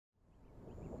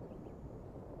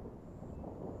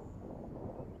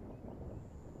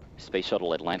Space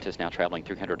Shuttle Atlantis now traveling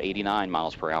 389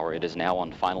 miles per hour. It is now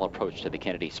on final approach to the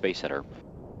Kennedy Space Center.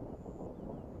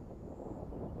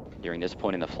 During this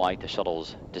point in the flight, the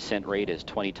shuttle's descent rate is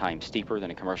 20 times steeper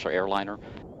than a commercial airliner.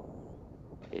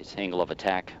 Its angle of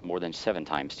attack more than 7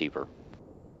 times steeper.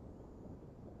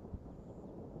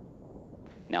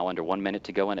 Now under 1 minute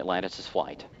to go in Atlantis'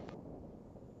 flight.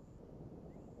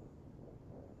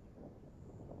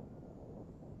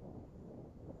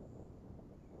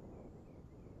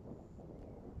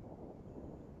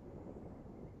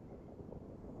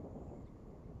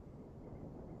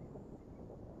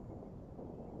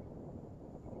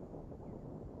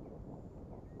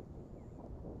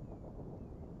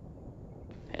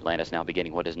 Atlantis now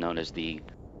beginning what is known as the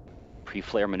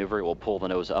pre-flare maneuver. It will pull the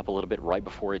nose up a little bit right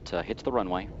before it hits the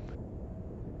runway.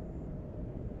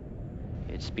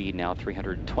 Its speed now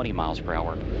 320 miles per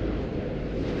hour.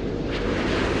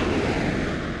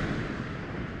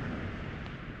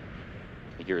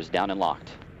 The gear is down and locked.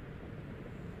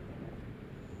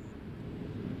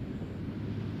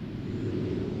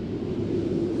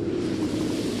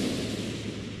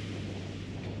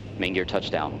 Main gear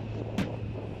touchdown.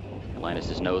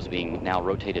 Atlantis' nose being now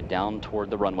rotated down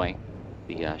toward the runway.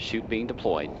 The chute being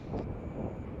deployed.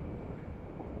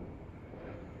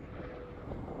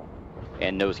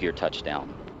 And nose gear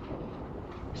touchdown.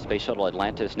 Space Shuttle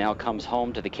Atlantis now comes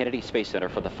home to the Kennedy Space Center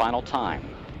for the final time.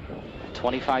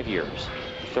 25 years,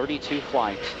 32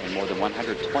 flights, and more than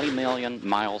 120 million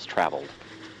miles traveled.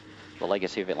 The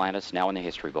legacy of Atlantis now in the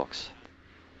history books.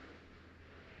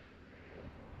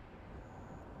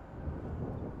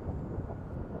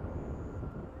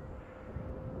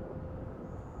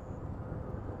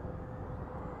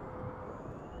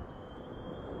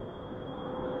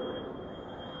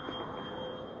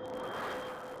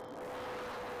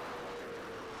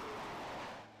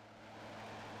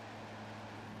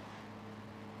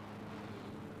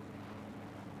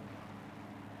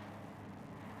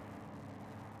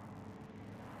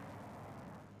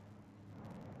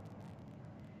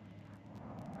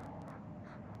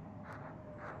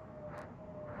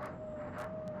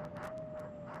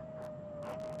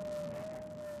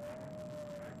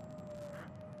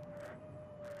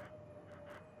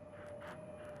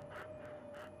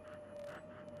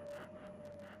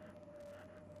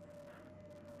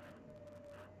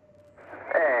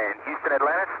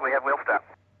 Atlantis, we have wheel stop.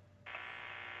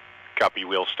 Copy,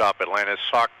 wheel stop, Atlantis.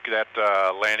 Hawk, that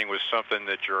landing was something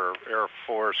that your Air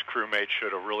Force crewmates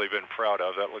should have really been proud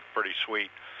of. That looked pretty sweet.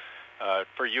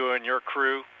 For you and your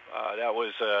crew, that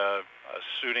was a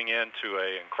suiting in to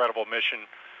an incredible mission.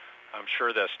 I'm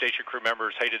sure the station crew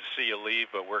members hated to see you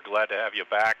leave, but we're glad to have you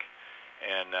back.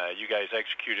 And you guys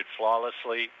executed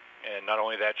flawlessly. And not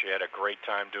only that, you had a great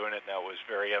time doing it, and that was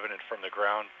very evident from the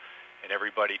ground. And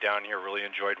everybody down here really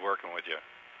enjoyed working with you.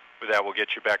 With that, we'll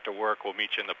get you back to work. We'll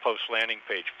meet you in the post-landing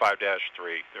page 5-3.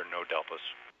 There are no deltas.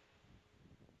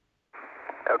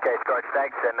 Okay, Scorch,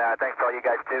 thanks, and thanks to all you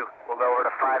guys, too. We'll go over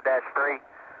to 5-3,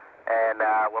 and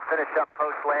we'll finish up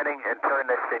post-landing and turn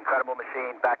this incredible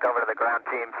machine back over to the ground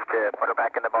teams to put her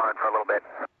back in the barn for a little bit.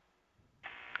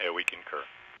 Yeah, we concur.